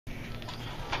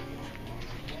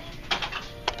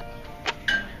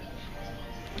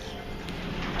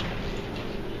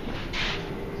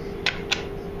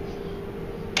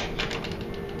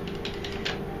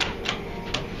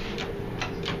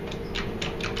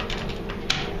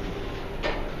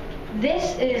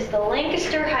This is the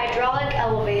Lancaster hydraulic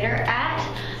elevator at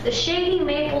the Shady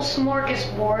Maple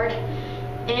Smorgasbord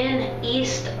in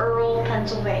East Earl,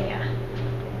 Pennsylvania.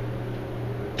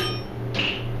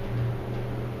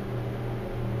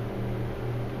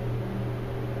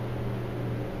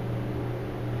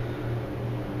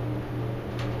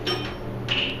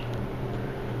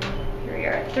 Here we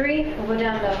are at 3, we'll go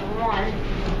down to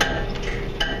 1.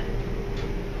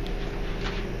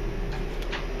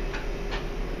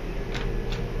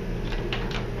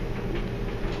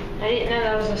 I didn't know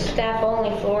that was a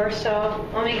staff-only floor, so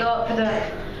let me go up for the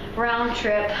round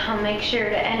trip. I'll make sure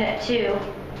to end at 2.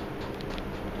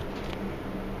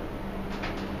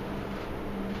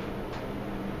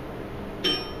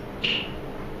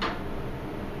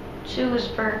 Two is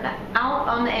burned out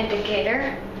on the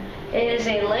indicator. It is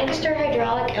a Lancaster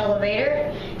hydraulic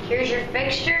elevator. Here's your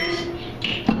fixtures,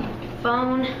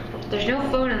 phone. There's no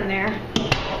phone in there.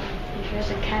 Here's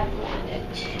a cabinet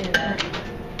at 2.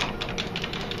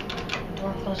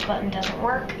 Door close button doesn't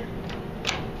work.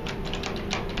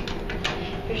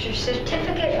 Here's your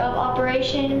certificate of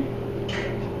operation.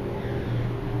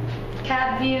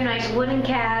 Cab view, nice wooden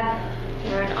cab.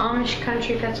 We're in Amish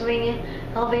country, Pennsylvania.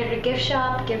 Elevator to gift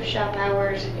shop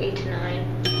hours 8 to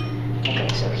 9. Okay,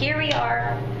 so here we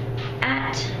are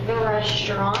at the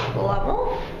restaurant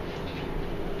level.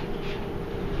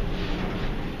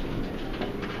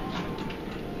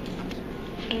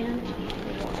 And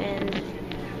we will end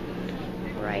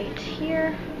right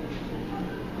here,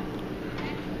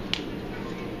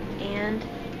 and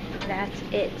that's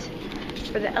it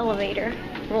for the elevator.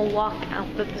 We'll walk out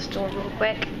of the store real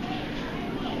quick.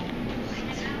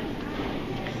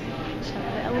 So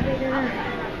the elevator.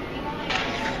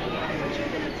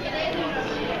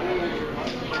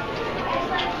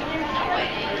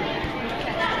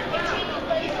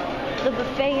 The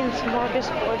buffet and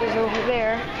Smorgasbord is over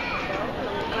there.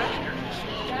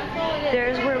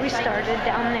 There's where we started,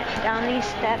 down these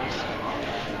steps,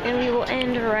 and we will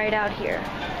end right out here.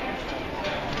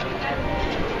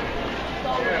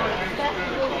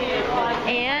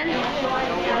 And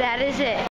that is it.